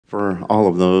For all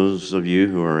of those of you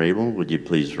who are able, would you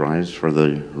please rise for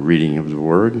the reading of the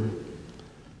Word?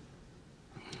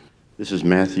 This is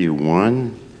Matthew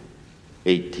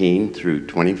 1:18 through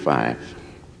 25.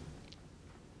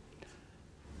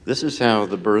 This is how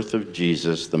the birth of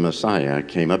Jesus the Messiah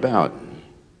came about.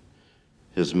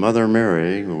 His mother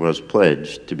Mary was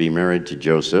pledged to be married to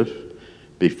Joseph.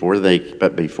 Before they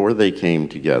came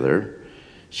together,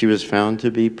 she was found to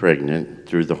be pregnant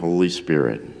through the Holy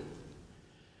Spirit.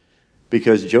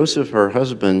 Because Joseph, her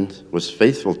husband, was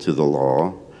faithful to the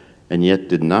law and yet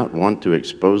did not want to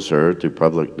expose her to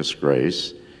public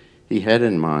disgrace, he had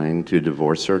in mind to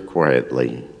divorce her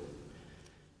quietly.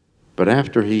 But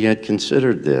after he had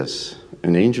considered this,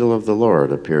 an angel of the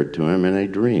Lord appeared to him in a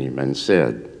dream and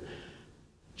said,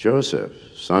 "Joseph,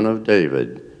 son of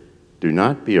David, do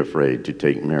not be afraid to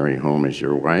take Mary home as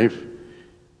your wife,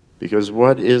 because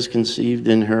what is conceived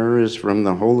in her is from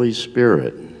the Holy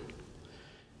Spirit.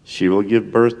 She will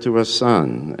give birth to a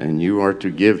son, and you are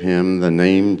to give him the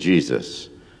name Jesus,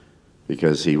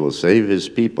 because he will save his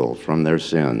people from their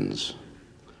sins."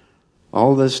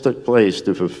 All this took place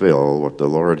to fulfill what the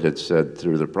Lord had said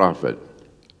through the prophet.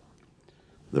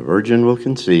 "The virgin will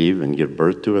conceive and give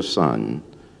birth to a son,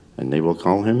 and they will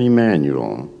call him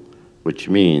Emmanuel," which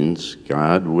means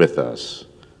God with us.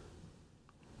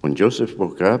 When Joseph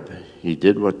woke up, he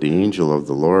did what the angel of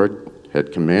the Lord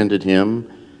had commanded him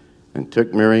and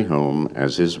took Mary home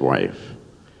as his wife.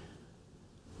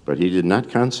 But he did not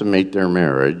consummate their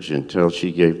marriage until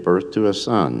she gave birth to a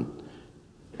son,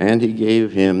 and he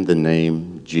gave him the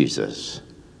name Jesus.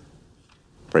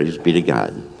 Praise be to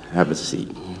God. Have a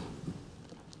seat.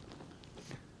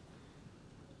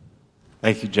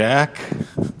 Thank you, Jack.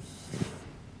 Well,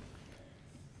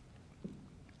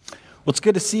 it's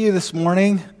good to see you this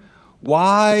morning.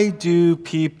 Why do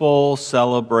people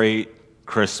celebrate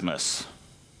Christmas?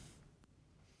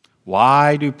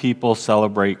 Why do people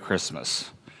celebrate Christmas?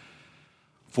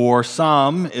 For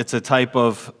some, it's a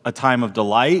time of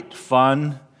delight,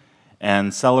 fun,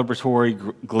 and celebratory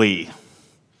glee.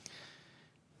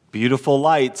 Beautiful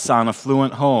lights on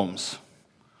affluent homes.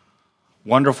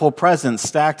 Wonderful presents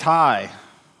stacked high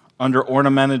under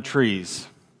ornamented trees.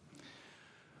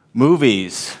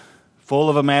 Movies full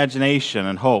of imagination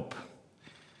and hope.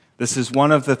 This is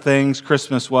one of the things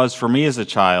Christmas was for me as a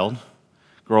child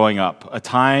growing up, a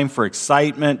time for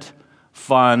excitement,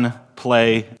 fun,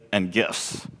 play, and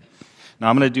gifts. Now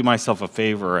I'm going to do myself a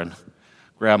favor and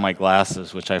grab my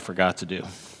glasses, which I forgot to do.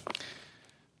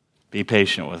 Be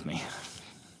patient with me.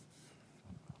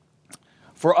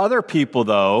 For other people,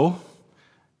 though,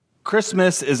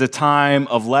 Christmas is a time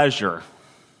of leisure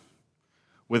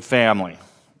with family,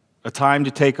 a time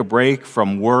to take a break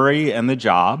from worry and the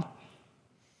job,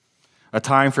 a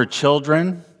time for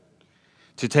children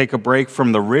to take a break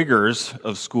from the rigors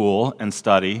of school and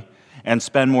study and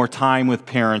spend more time with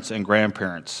parents and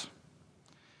grandparents.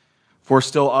 For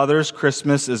still others,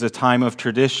 Christmas is a time of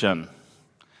tradition,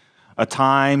 a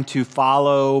time to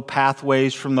follow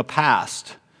pathways from the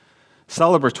past,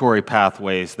 celebratory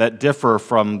pathways that differ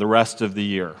from the rest of the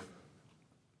year.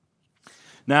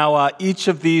 Now, each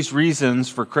of these reasons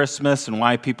for Christmas and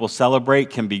why people celebrate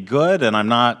can be good, and I'm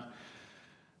not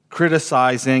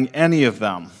criticizing any of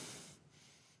them.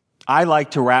 I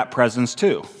like to wrap presents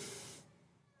too.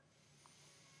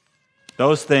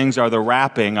 Those things are the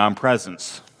wrapping on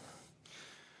presents.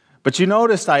 But you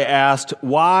noticed I asked,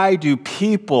 why do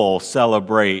people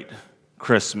celebrate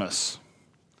Christmas?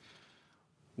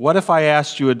 What if I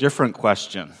asked you a different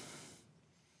question?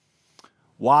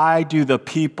 Why do the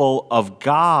people of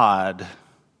God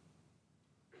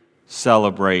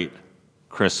celebrate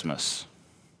Christmas?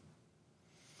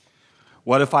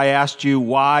 What if I asked you,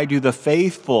 why do the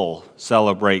faithful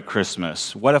celebrate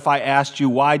Christmas? What if I asked you,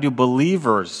 why do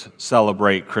believers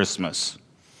celebrate Christmas?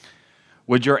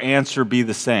 Would your answer be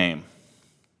the same?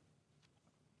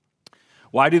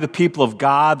 Why do the people of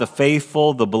God, the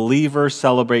faithful, the believers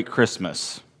celebrate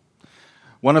Christmas?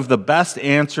 One of the best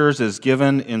answers is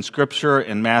given in Scripture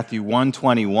in Matthew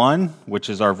 1:21, which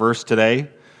is our verse today.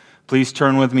 Please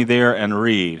turn with me there and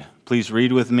read. Please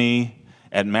read with me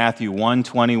at Matthew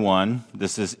 1:21.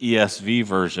 This is ESV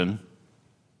version.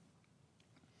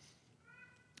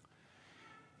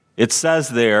 It says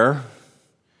there,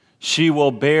 "She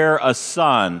will bear a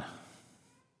son,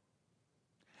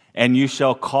 and you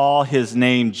shall call his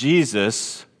name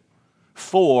Jesus,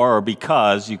 for," or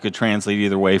because, you could translate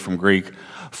either way from Greek,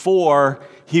 "for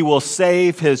he will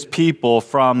save his people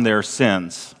from their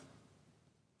sins."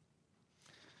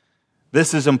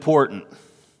 This is important.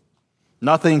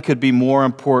 Nothing could be more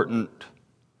important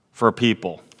for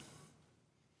people.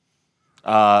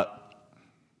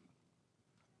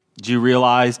 Do you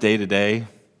realize day to day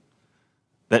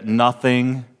that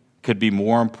nothing could be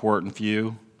more important for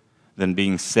you than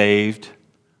being saved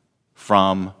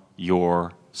from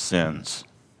your sins?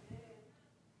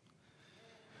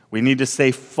 We need to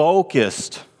stay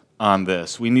focused on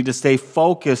this. We need to stay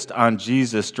focused on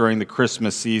Jesus during the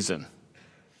Christmas season.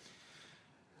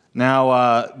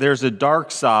 Now, there's a dark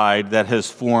side that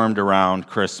has formed around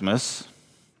Christmas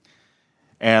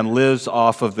and lives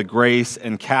off of the grace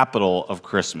and capital of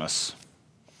Christmas.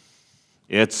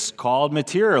 It's called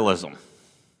materialism.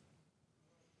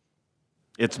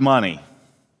 It's money.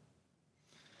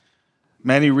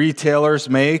 Many retailers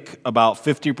make about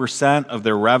 50% of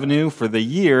their revenue for the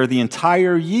year, the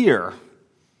entire year,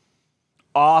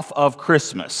 off of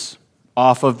Christmas,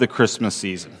 off of the Christmas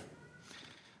season.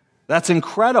 That's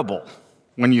incredible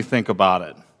when you think about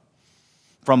it.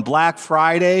 From Black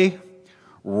Friday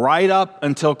right up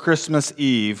until Christmas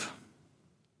Eve,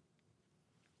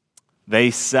 they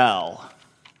sell.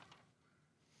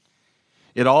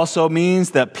 It also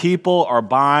means that people are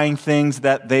buying things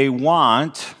that they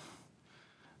want,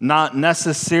 not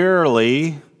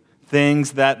necessarily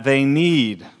things that they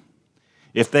need.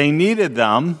 If they needed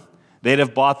them, they'd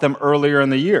have bought them earlier in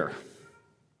the year.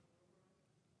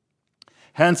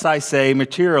 Hence, I say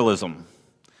materialism.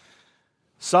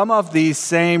 Some of these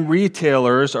same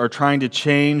retailers are trying to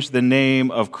change the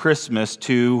name of Christmas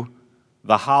to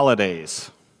the holidays.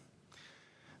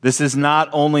 This is not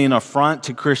only an affront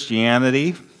to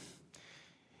Christianity,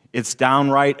 it's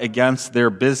downright against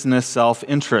their business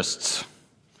self-interests.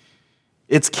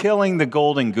 It's killing the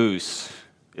golden goose,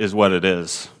 is what it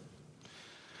is.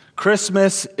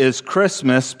 Christmas is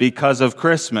Christmas because of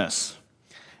Christmas,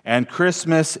 and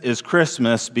Christmas is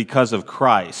Christmas because of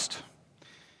Christ.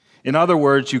 In other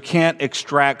words, you can't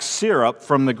extract syrup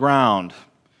from the ground.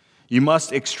 You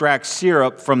must extract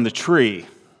syrup from the tree.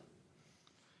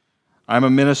 I'm a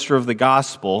minister of the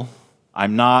gospel.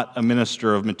 I'm not a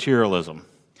minister of materialism.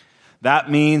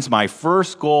 That means my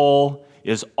first goal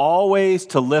is always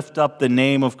to lift up the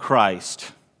name of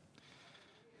Christ.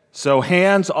 So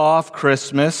hands off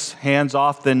Christmas, hands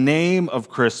off the name of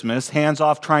Christmas, hands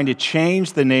off trying to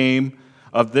change the name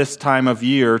of this time of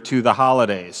year to the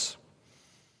holidays.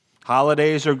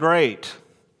 Holidays are great,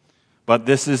 but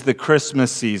this is the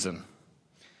Christmas season.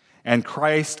 And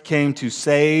Christ came to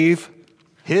save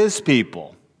His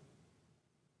people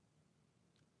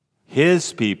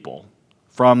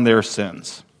from their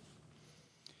sins.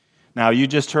 Now, you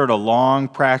just heard a long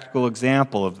practical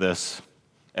example of this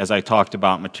as I talked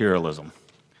about materialism.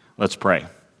 Let's pray.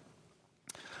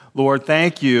 Lord,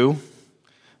 thank you.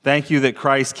 Thank you that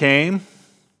Christ came,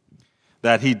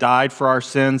 that He died for our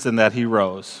sins, and that He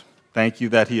rose. Thank you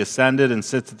that He ascended and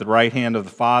sits at the right hand of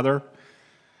the Father,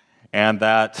 and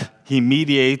that He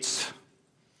mediates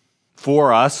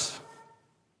for us.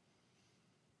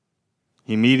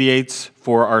 He mediates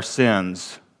for our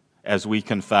sins as we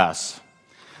confess.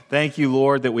 Thank you,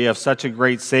 Lord, that we have such a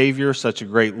great Savior, such a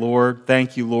great Lord.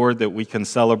 Thank you, Lord, that we can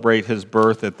celebrate His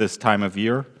birth at this time of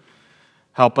year.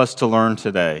 Help us to learn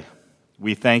today.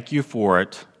 We thank you for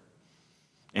it.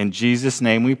 In Jesus'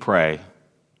 name we pray.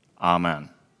 Amen.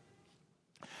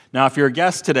 Now, if you're a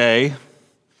guest today,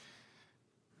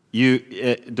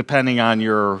 depending on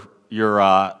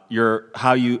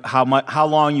how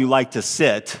long you like to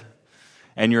sit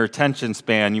and your attention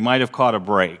span, you might have caught a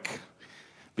break.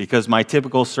 Because my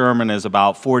typical sermon is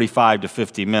about 45 to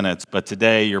 50 minutes, but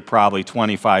today you're probably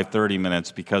 25, 30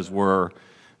 minutes because we're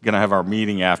going to have our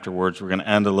meeting afterwards. We're going to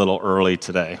end a little early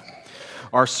today.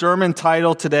 Our sermon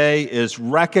title today is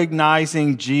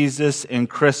Recognizing Jesus in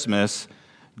Christmas.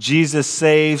 Jesus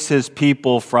saves His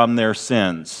people from their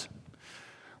sins.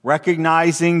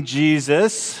 Recognizing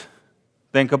Jesus,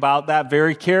 think about that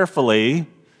very carefully,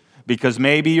 because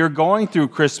maybe you're going through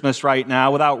Christmas right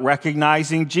now without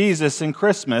recognizing Jesus in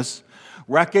Christmas.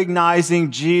 Recognizing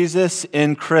Jesus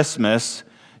in Christmas,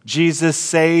 Jesus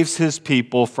saves His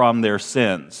people from their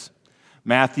sins.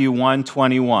 Matthew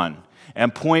 1:21.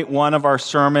 And point one of our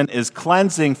sermon is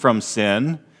cleansing from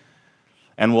sin,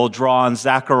 and we'll draw on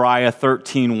Zechariah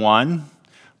 13:1.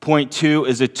 Point two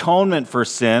is atonement for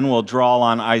sin. We'll draw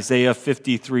on Isaiah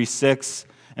 53:6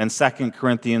 and 2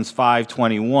 Corinthians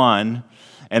 5:21.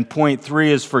 And point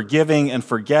three is forgiving and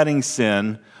forgetting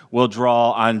sin. We'll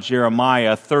draw on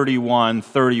Jeremiah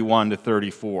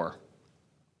 31:31-34.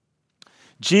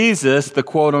 Jesus, the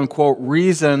quote-unquote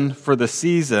reason for the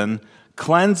season,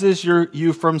 cleanses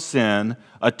you from sin,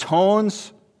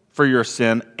 atones for your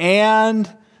sin, and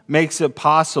makes it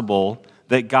possible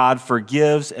that God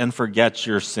forgives and forgets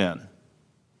your sin.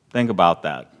 Think about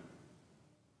that.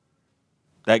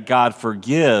 That God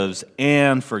forgives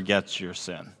and forgets your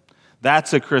sin.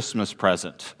 That's a Christmas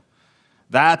present.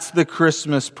 That's the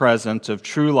Christmas present of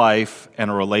true life and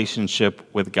a relationship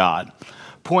with God.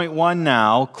 Point 1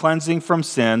 now, cleansing from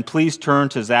sin. Please turn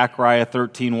to Zechariah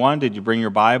 13:1. Did you bring your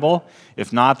Bible?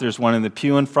 If not, there's one in the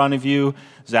pew in front of you.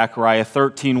 Zechariah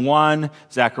 13:1.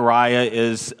 Zechariah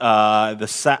is,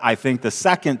 I think, the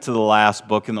second to the last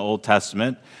book in the Old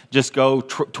Testament. Just go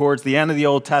towards the end of the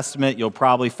Old Testament. You'll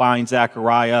probably find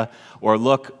Zechariah, or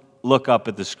look up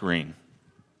at the screen.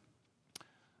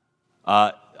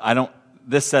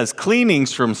 This says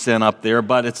cleanings from sin up there,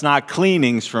 but it's not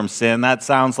cleanings from sin. That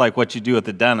sounds like what you do at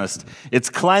the dentist. It's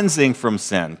cleansing from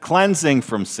sin. Cleansing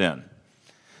from sin.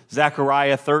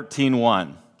 Zechariah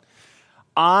 13:1.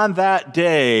 On that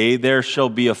day there shall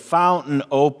be a fountain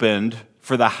opened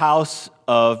for the house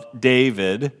of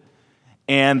David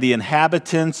and the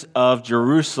inhabitants of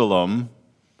Jerusalem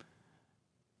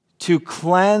to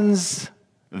cleanse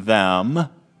them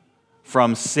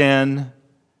from sin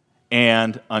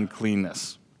and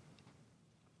uncleanness.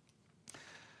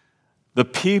 The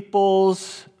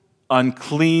people's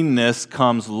uncleanness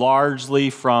comes largely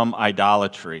from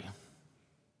idolatry.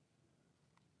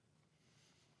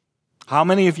 How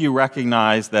many of you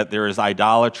recognize that there is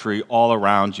idolatry all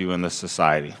around you in this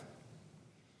society?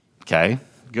 Okay,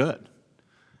 good.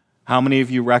 How many of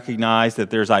you recognize that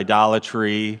there's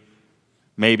idolatry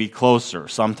maybe closer,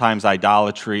 sometimes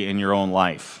idolatry in your own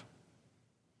life?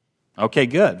 Okay,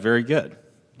 good, very good,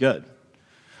 good.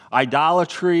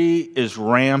 Idolatry is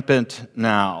rampant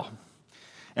now.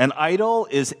 An idol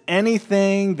is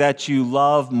anything that you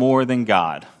love more than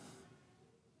God.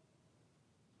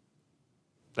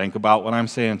 Think about what I'm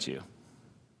saying to you.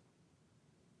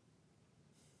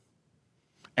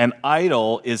 An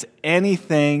idol is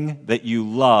anything that you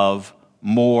love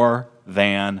more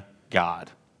than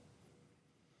God.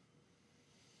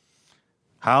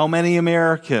 How many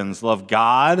Americans love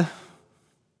God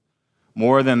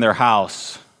more than their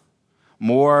house,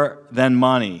 more than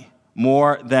money,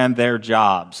 more than their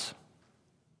jobs?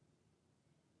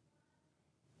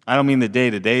 I don't mean the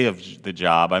day-to-day of the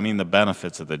job. I mean the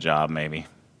benefits of the job, maybe.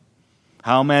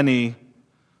 How many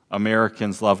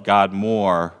Americans love God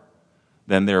more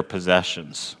than their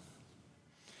possessions?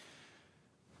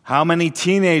 How many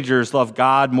teenagers love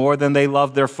God more than they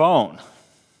love their phone?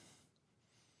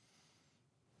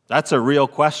 That's a real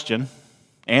question.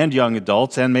 And young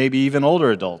adults, and maybe even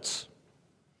older adults.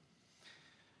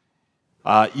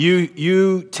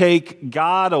 You take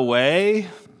God away,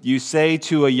 you say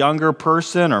to a younger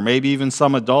person, or maybe even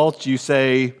some adults, you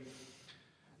say,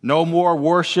 no more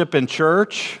worship in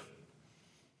church.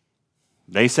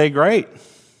 They say, great.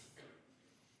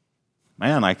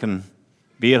 Man, I can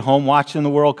be at home watching the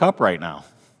World Cup right now.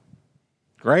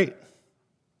 Great.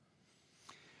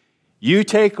 You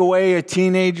take away a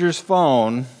teenager's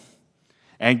phone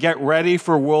and get ready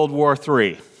for World War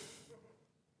III.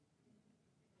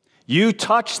 You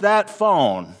touch that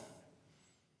phone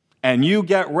and you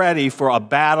get ready for a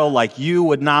battle like you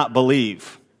would not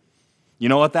believe. You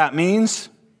know what that means?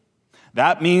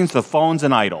 That means the phone's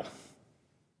an idol.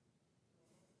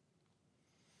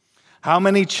 How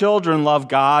many children love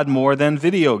God more than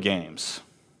video games?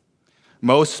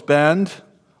 Most spend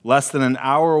less than an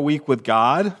hour a week with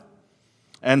God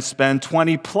and spend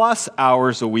 20 plus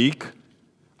hours a week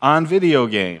on video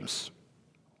games.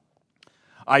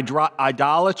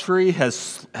 Idolatry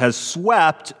has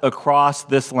swept across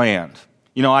this land.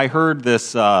 You know, I heard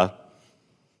this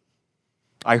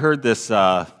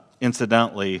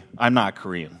incidentally. I'm not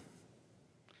Korean,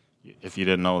 if you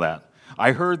didn't know that.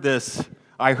 I heard this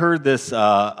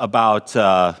about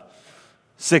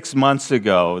 6 months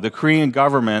ago. The Korean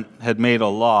government had made a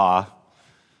law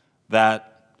that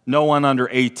no one under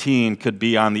 18 could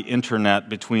be on the internet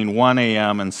between 1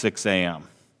 a.m. and 6 a.m.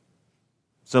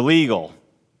 It's illegal,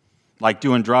 like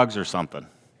doing drugs or something.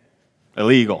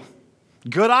 Illegal.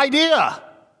 Good idea.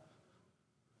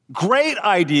 Great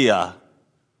idea.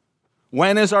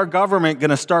 When is our government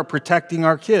going to start protecting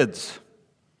our kids?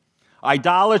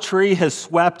 Idolatry has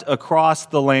swept across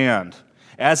the land.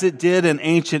 As it did in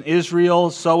ancient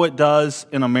Israel, so it does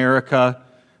in America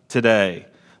today.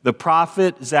 The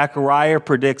prophet Zechariah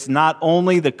predicts not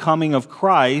only the coming of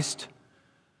Christ,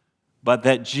 but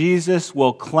that Jesus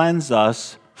will cleanse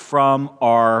us from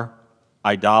our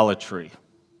idolatry.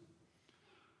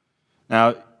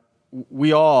 Now,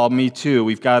 we all, me too,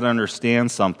 we've got to understand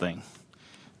something.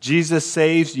 Jesus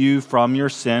saves you from your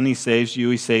sin. He saves you,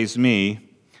 he saves me.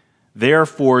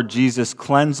 Therefore, Jesus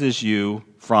cleanses you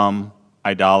from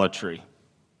idolatry.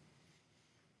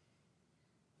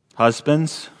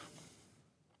 Husbands,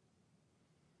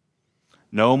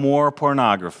 no more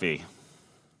pornography.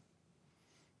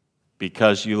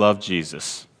 because you love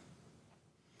Jesus.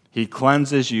 He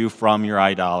cleanses you from your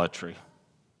idolatry.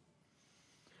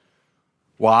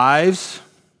 Wives,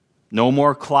 no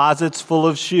more closets full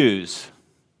of shoes.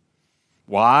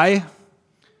 Why?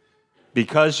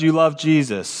 Because you love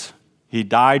Jesus. He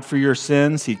died for your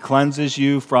sins. He cleanses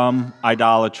you from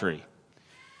idolatry.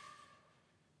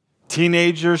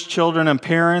 Teenagers, children, and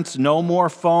parents, no more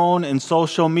phone and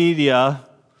social media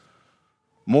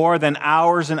more than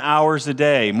hours and hours a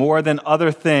day, more than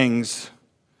other things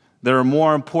that are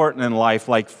more important in life,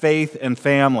 like faith and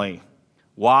family.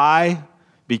 Why?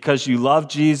 Because you love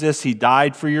Jesus. He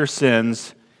died for your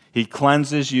sins. He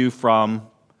cleanses you from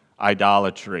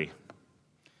idolatry.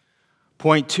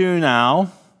 Point 2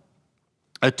 now,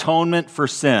 atonement for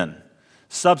sin.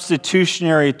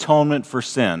 Substitutionary atonement for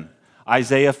sin.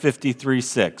 Isaiah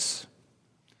 53:6.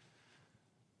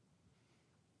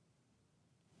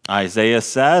 Isaiah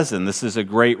says, and this is a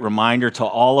great reminder to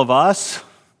all of us,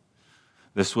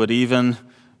 this would even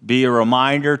be a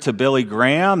reminder to Billy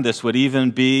Graham, this would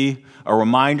even be a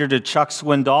reminder to Chuck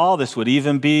Swindoll, this would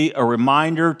even be a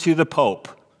reminder to the Pope.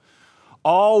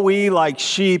 All we like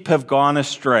sheep have gone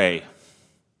astray.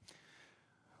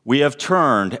 We have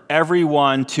turned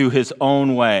everyone to his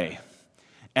own way,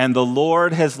 and the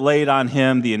Lord has laid on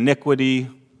him the iniquity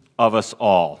of us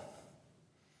all.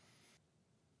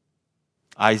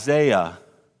 Isaiah,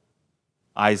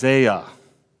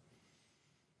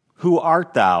 who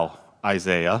art thou,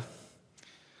 Isaiah?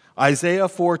 Isaiah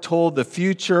foretold the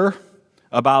future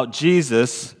about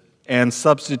Jesus and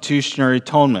substitutionary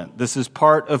atonement. This is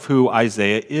part of who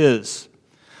Isaiah is.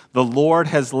 The Lord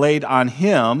has laid on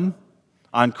him,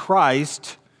 on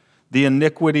Christ, the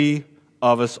iniquity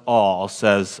of us all,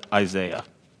 says Isaiah.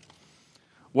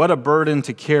 What a burden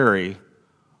to carry.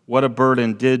 What a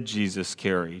burden did Jesus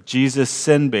carry? Jesus,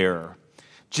 sin bearer.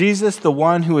 Jesus, the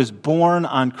one who is born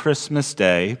on Christmas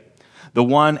Day, the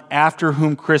one after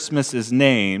whom Christmas is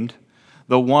named,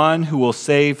 the one who will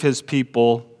save his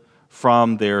people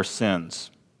from their sins.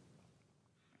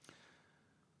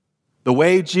 The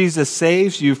way Jesus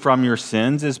saves you from your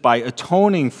sins is by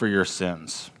atoning for your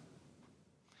sins.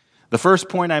 The first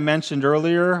point I mentioned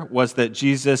earlier was that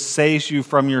Jesus saves you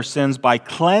from your sins by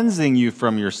cleansing you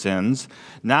from your sins.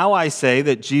 Now I say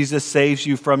that Jesus saves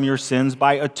you from your sins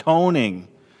by atoning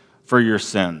for your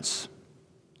sins.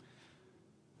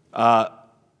 I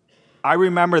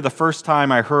remember the first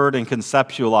time I heard and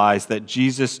conceptualized that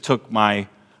Jesus took my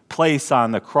place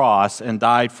on the cross and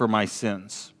died for my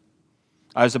sins.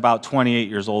 I was about 28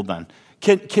 years old then.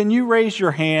 Can you raise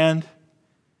your hand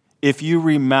if you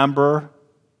remember?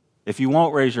 If you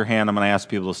won't raise your hand, I'm going to ask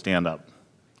people to stand up.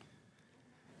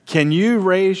 Can you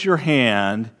raise your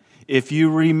hand if you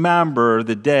remember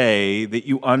the day that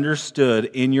you understood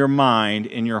in your mind,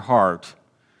 in your heart,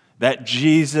 that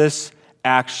Jesus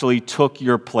actually took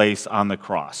your place on the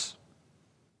cross?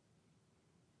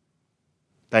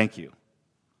 Thank you.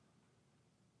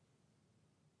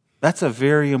 That's a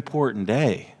very important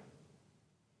day.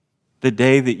 The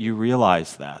day that you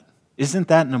realize that. Isn't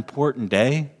that an important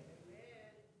day?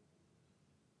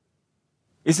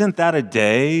 Isn't that a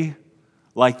day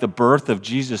like the birth of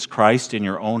Jesus Christ in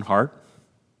your own heart?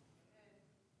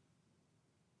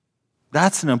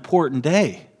 That's an important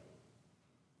day.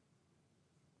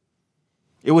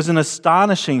 It was an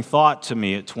astonishing thought to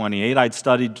me at 28. I'd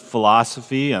studied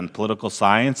philosophy and political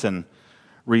science and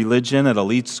religion at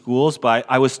elite schools, but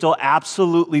I was still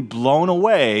absolutely blown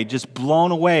away, just blown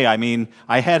away. I mean,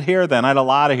 I had hair then. I had a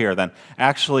lot of hair then.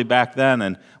 Actually, back then,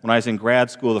 and when I was in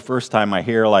grad school the first time, my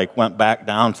hair went back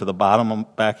down to the bottom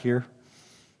back here.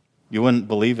 You wouldn't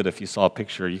believe it if you saw a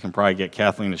picture. You can probably get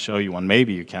Kathleen to show you one.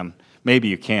 Maybe you can. Maybe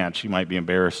you can't. She might be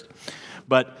embarrassed.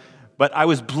 But I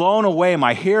was blown away.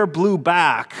 My hair blew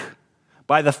back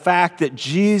by the fact that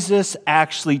Jesus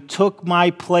actually took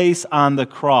my place on the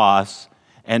cross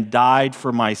and died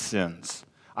for my sins.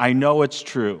 I know it's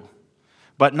true,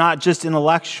 but not just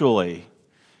intellectually.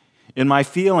 In my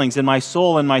feelings, in my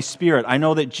soul, in my spirit, I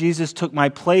know that Jesus took my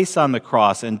place on the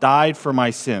cross and died for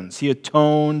my sins. He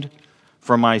atoned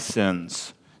for my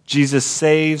sins. Jesus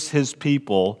saves his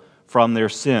people from their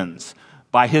sins.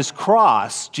 By his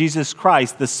cross, Jesus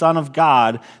Christ, the Son of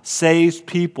God, saves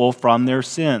people from their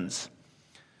sins.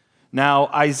 Now,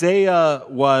 Isaiah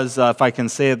was, if I can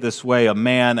say it this way, a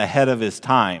man ahead of his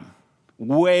time,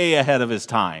 way ahead of his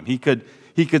time. He could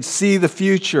see the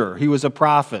future. He was a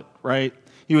prophet, right?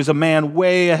 He was a man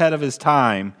way ahead of his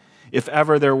time, if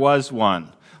ever there was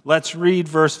one. Let's read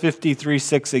verse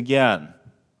 53:6 again.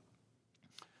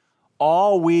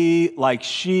 All we like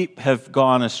sheep have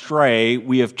gone astray.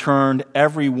 We have turned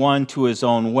every one to his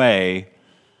own way,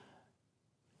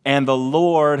 And the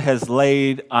Lord has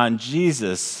laid on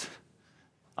Jesus,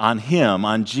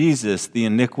 on Jesus, the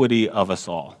iniquity of us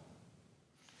all.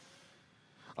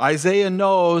 Isaiah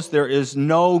knows there is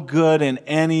no good in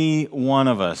any one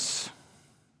of us.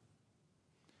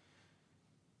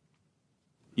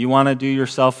 You want to do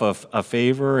yourself a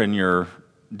favor in your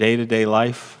day-to-day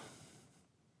life?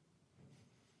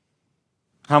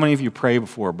 How many of you pray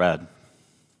before bed?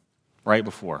 Right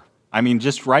before. I mean,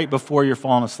 just right before you're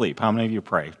falling asleep. How many of you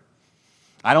pray?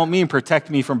 I don't mean protect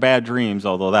me from bad dreams,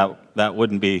 although that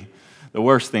wouldn't be the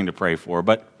worst thing to pray for,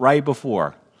 but right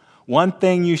before. One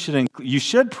thing you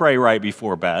should pray right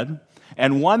before bed,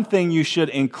 and one thing you should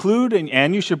include,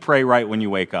 and you should pray right when you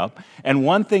wake up, and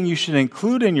one thing you should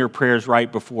include in your prayers right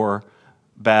before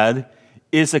bed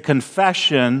is a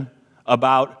confession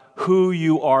about who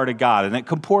you are to God. And it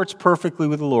comports perfectly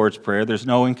with the Lord's Prayer. There's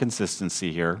no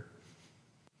inconsistency here.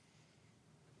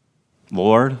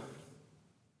 Lord,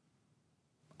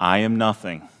 I am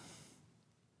nothing.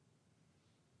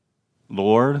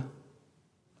 Lord,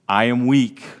 I am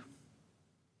weak.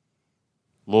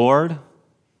 Lord,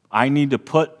 I need to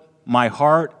put my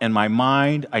heart and my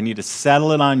mind, I need to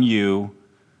settle it on you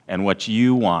and what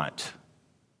you want.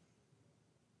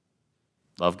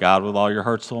 Love God with all your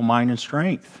heart, soul, mind, and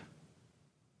strength.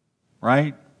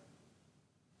 Right?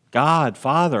 God,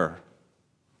 Father,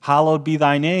 hallowed be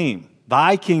thy name.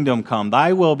 Thy kingdom come,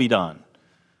 thy will be done.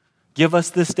 Give us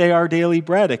this day our daily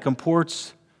bread. It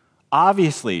comports,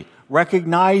 obviously,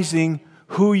 recognizing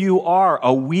who you are,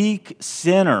 a weak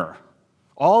sinner.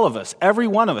 All of us, every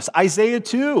one of us. Isaiah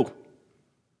too.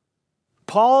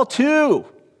 Paul too.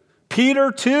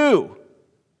 Peter too.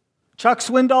 Chuck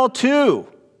Swindoll too.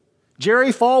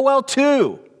 Jerry Falwell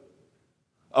too.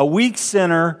 A weak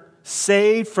sinner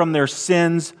saved from their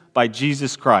sins by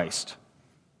Jesus Christ.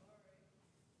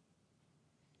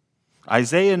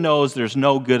 Isaiah knows there's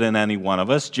no good in any one of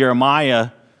us. Jeremiah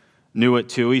knew it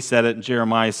too. He said it in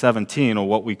Jeremiah 17, or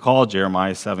what we call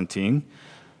Jeremiah 17.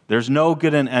 There's no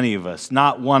good in any of us,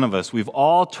 not one of us. We've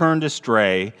all turned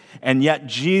astray, and yet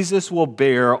Jesus will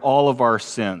bear all of our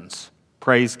sins.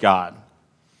 Praise God.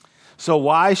 So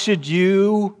why should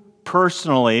you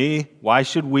personally, why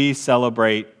should we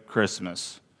celebrate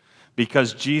Christmas?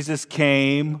 Because Jesus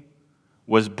came,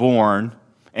 was born,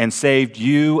 and saved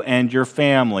you and your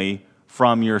family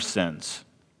from your sins.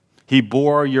 He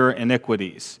bore your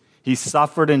iniquities. He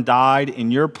suffered and died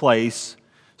in your place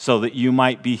so that you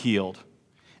might be healed.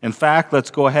 In fact,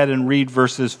 let's go ahead and read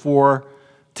verses 4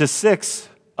 to 6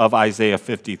 of Isaiah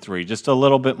 53, just a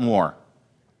little bit more.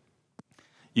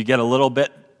 You get a little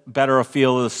bit better a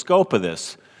feel of the scope of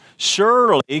this.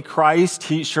 Surely he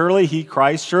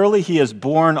has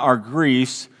borne our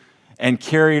griefs and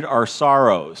carried our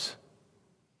sorrows.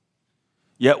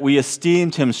 Yet we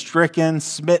esteemed him stricken,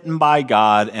 smitten by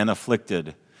God, and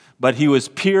afflicted. But he was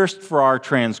pierced for our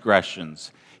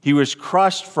transgressions. He was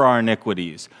crushed for our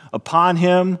iniquities. Upon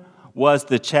him was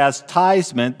the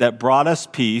chastisement that brought us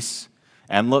peace.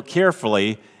 And look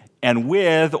carefully, and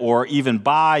with, or even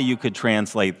by, you could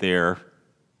translate there.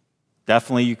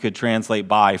 Definitely you could translate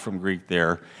by from Greek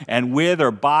there. And with or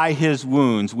by his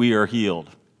wounds we are healed.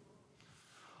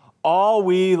 All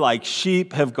we like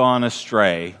sheep have gone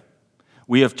astray.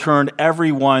 We have turned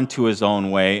every one to his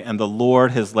own way, and the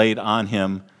Lord has laid on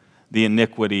him the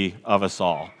iniquity of us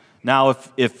all. Now,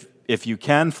 if you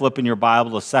can, flip in your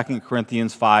Bible to 2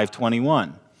 Corinthians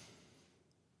 5:21.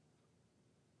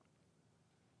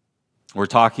 We're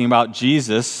talking about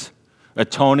Jesus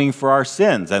atoning for our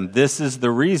sins, and this is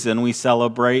the reason we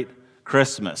celebrate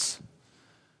Christmas.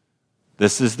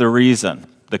 This is the reason,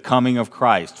 the coming of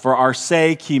Christ. For our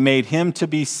sake, he made him to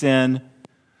be sin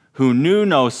who knew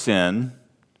no sin,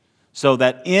 so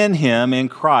that in him, in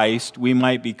Christ, we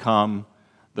might become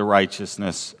the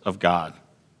righteousness of God.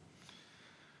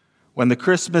 When the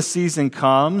Christmas season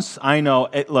comes, I know,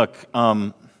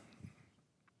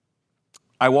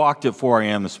 I walked at 4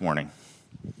 a.m. this morning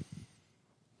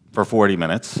for 40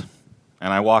 minutes,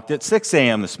 and I walked at 6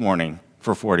 a.m. this morning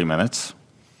for 40 minutes,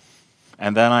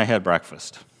 and then I had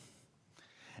breakfast.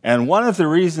 And one of the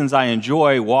reasons I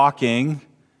enjoy walking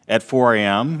at 4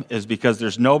 a.m. is because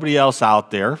there's nobody else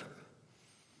out there.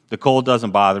 The cold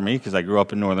doesn't bother me because I grew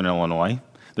up in northern Illinois.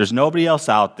 There's nobody else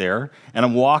out there, and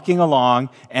I'm walking along,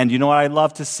 and you know what I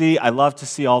love to see? I love to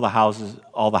see all the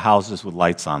houses with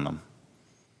lights on them.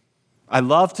 I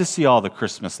love to see all the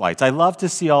Christmas lights. I love to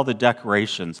see all the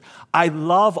decorations. I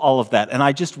love all of that, and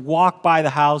I just walk by the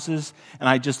houses, and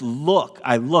I just look,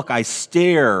 I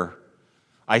stare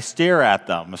at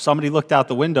them. If somebody looked out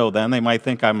the window then, they might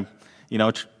think I'm,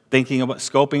 thinking about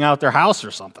scoping out their house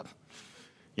or something.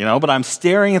 But I'm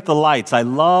staring at the lights. I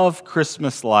love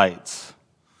Christmas lights.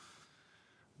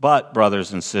 But,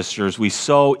 brothers and sisters, we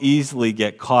so easily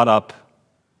get caught up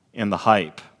in the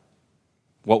hype.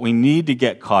 What we need to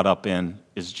get caught up in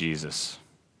is Jesus.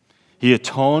 He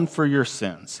atoned for your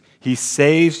sins. He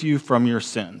saves you from your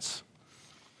sins.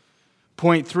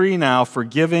 Point 3 now,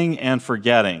 forgiving and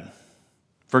forgetting.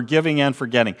 Forgiving and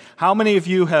forgetting. How many of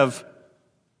you have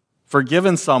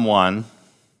forgiven someone,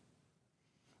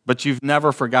 but you've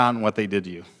never forgotten what they did to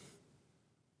you?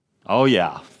 Oh,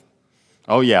 yeah.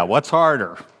 Oh, yeah. What's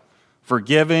harder,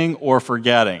 forgiving or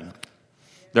forgetting?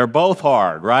 They're both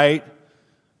hard, right?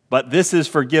 But this is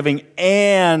forgiving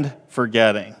and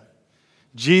forgetting.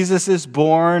 Jesus is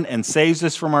born and saves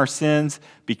us from our sins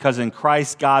because in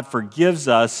Christ God forgives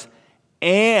us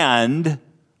and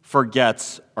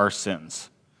forgets our sins.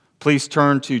 Please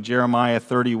turn to Jeremiah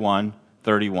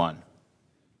 31:31.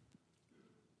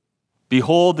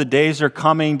 Behold, the days are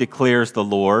coming, declares the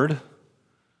Lord,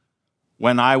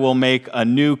 when I will make a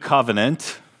new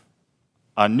covenant,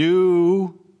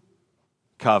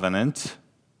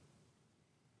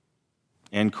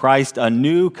 in Christ, a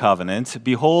new covenant.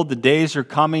 Behold, the days are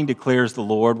coming, declares the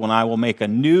Lord, when I will make a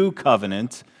new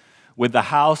covenant with the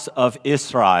house of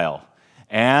Israel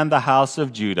and the house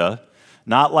of Judah,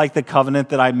 not like the covenant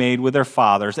that I made with their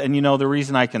fathers. And the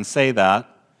reason I can say that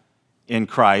in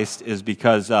Christ is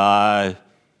because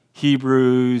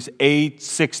Hebrews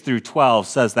 8:6-12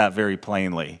 says that very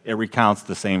plainly. It recounts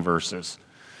the same verses.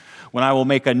 When I will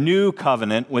make a new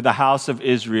covenant with the house of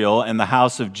Israel and the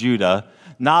house of Judah,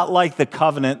 not like the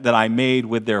covenant that I made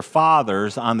with their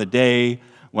fathers on the day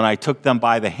when I took them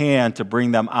by the hand to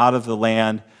bring them out of the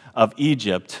land of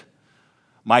Egypt,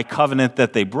 my covenant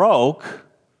that they broke,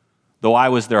 though I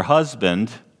was their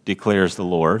husband, declares the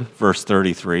Lord. Verse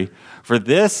 33, for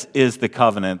this is the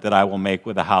covenant that I will make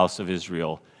with the house of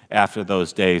Israel after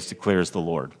those days, declares the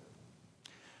Lord.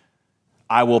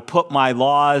 I will put my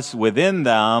laws within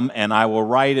them, and I will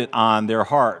write it on their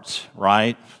hearts,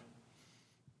 right?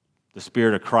 The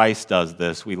Spirit of Christ does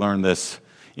this. We learn this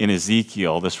in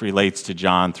Ezekiel. This relates to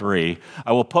John 3.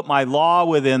 I will put my law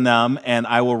within them, and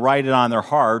I will write it on their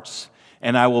hearts,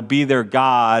 and I will be their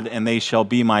God, and they shall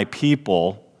be my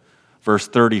people. Verse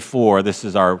 34, this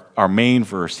is our main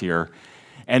verse here.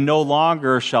 And no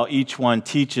longer shall each one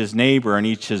teach his neighbor and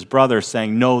each his brother,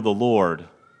 saying, know the Lord.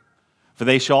 For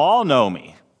they shall all know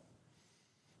me,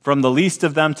 from the least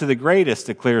of them to the greatest,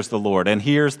 declares the Lord. And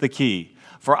here's the key.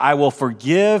 For I will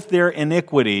forgive their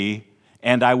iniquity,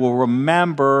 and I will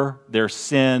remember their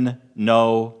sin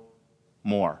no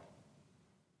more.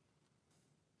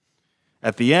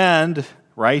 At the end,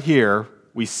 right here,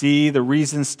 we see the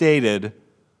reason stated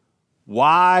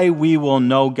why we will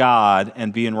know God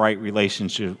and be in right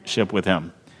relationship with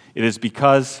Him. It is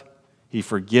because He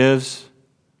forgives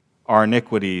our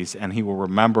iniquities, and He will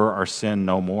remember our sin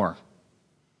no more.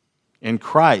 In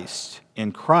Christ,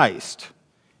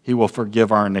 He will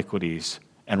forgive our iniquities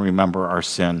and remember our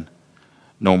sin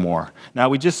no more. Now,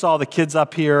 we just saw the kids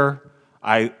up here.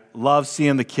 I love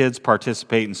seeing the kids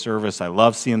participate in service. I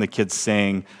love seeing the kids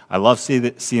sing. I love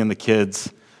seeing the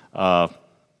kids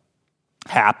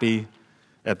happy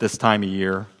at this time of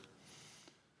year.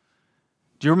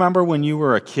 Do you remember when you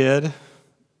were a kid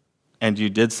and you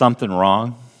did something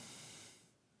wrong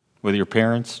with your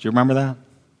parents? Do you remember that?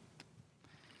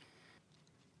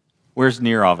 Where's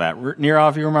Nirov at?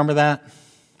 Nirov, you remember that?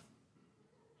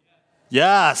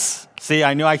 Yes. See,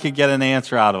 I knew I could get an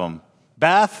answer out of him.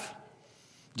 Beth,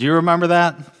 do you remember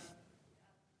that?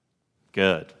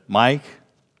 Good. Mike,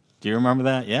 do you remember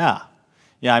that? Yeah.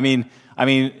 Yeah, I mean,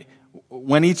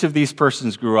 when each of these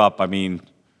persons grew up,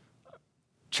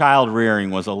 child rearing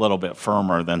was a little bit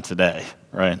firmer than today,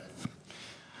 right?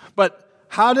 But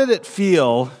how did it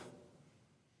feel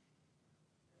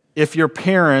if your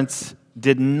parents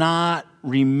did not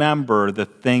remember the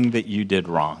thing that you did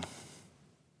wrong?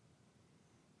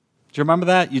 Do you remember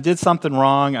that? You did something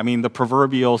wrong. The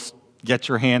proverbial get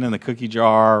your hand in the cookie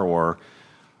jar, or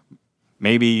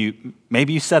maybe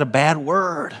you said a bad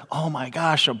word. Oh my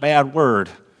gosh, a bad word.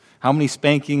 How many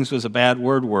spankings was a bad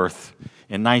word worth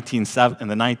in the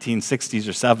 1960s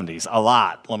or 70s? A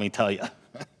lot, let me tell you.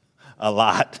 A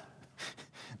lot.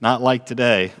 Not like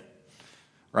today,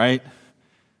 right?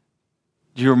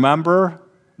 Do you remember,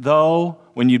 though,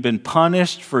 when you'd been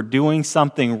punished for doing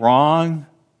something wrong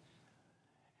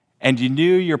and you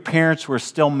knew your parents were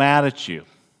still mad at you?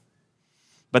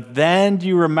 But then do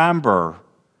you remember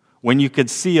when you could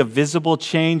see a visible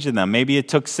change in them? Maybe it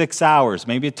took 6 hours,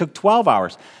 maybe it took 12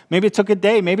 hours, maybe it took a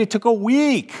day, maybe it took a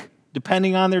week,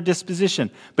 depending on their disposition.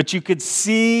 But you could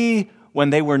see when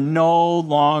they were no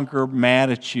longer mad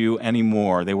at you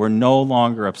anymore. They were no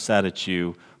longer upset at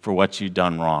you for what you'd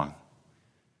done wrong.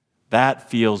 That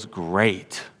feels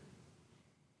great.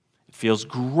 It feels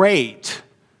great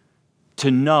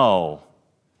to know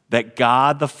that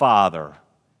God the Father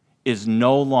is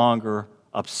no longer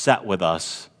upset with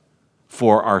us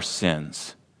for our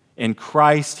sins. In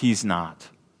Christ, He's not.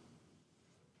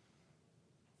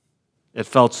 It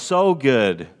felt so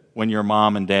good when your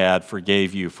mom and dad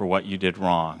forgave you for what you did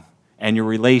wrong, and your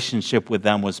relationship with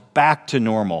them was back to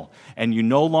normal, and you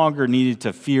no longer needed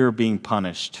to fear being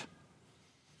punished.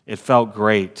 It felt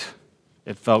great.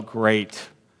 It felt great.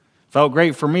 It felt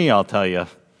great for me, I'll tell you. It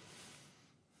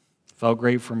felt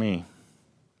great for me.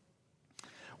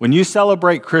 When you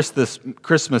celebrate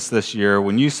Christmas this year,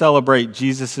 when you celebrate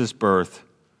Jesus' birth,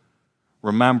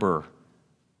 remember,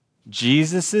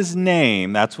 Jesus'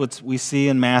 name, that's what we see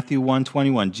in Matthew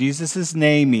 1:21. Jesus'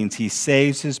 name means He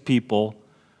saves His people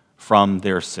from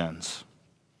their sins.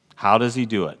 How does He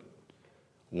do it?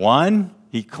 1,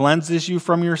 He cleanses you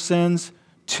from your sins.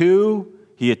 2,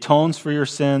 He atones for your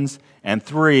sins. And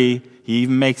 3, He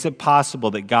even makes it possible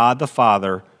that God the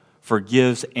Father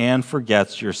forgives and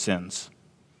forgets your sins.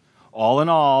 All in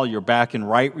all, you're back in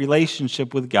right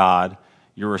relationship with God.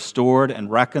 You're restored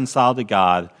and reconciled to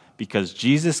God because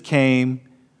Jesus came,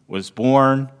 was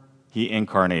born, He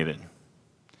incarnated.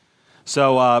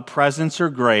 So presents are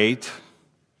great.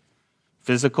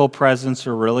 Physical presents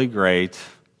are really great.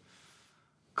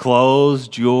 Clothes,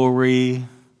 jewelry,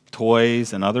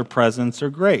 toys, and other presents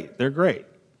are great. They're great.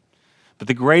 But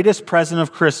the greatest present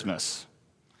of Christmas,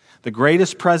 the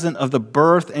greatest present of the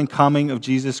birth and coming of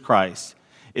Jesus Christ,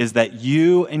 is that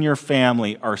you and your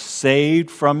family are saved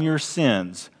from your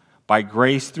sins by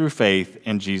grace through faith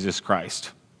in Jesus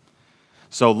Christ.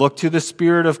 So look to the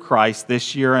Spirit of Christ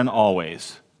this year and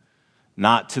always,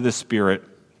 not to the spirit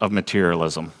of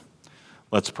materialism.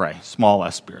 Let's pray. Small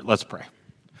s spirit. Let's pray.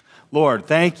 Lord,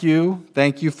 thank you.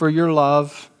 Thank you for your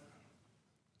love.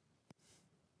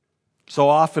 So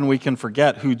often we can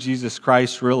forget who Jesus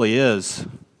Christ really is.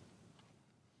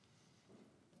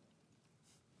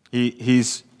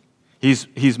 He's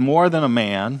more than a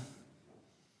man.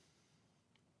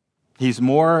 He's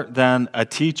more than a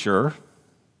teacher.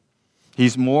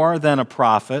 He's more than a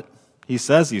prophet. He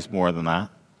says He's more than that.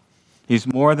 He's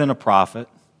more than a prophet.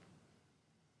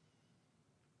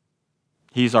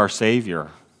 He's our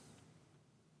Savior.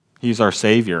 He's our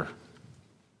Savior.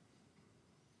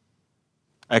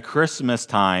 At Christmas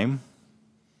time,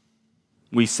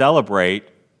 we celebrate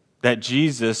that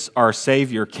Jesus, our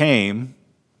Savior, came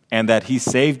and that He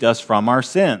saved us from our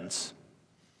sins.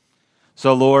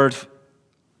 So, Lord,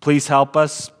 please help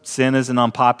us. Sin is an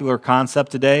unpopular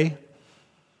concept today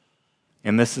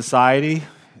in this society.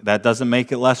 That doesn't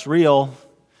make it less real.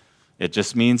 It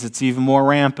just means it's even more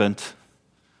rampant.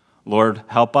 Lord,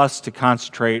 help us to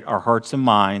concentrate our hearts and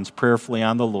minds prayerfully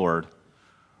on the Lord,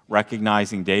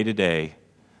 recognizing day to day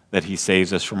that He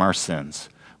saves us from our sins.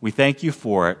 We thank You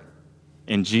for it.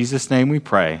 In Jesus' name we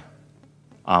pray.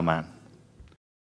 Amen.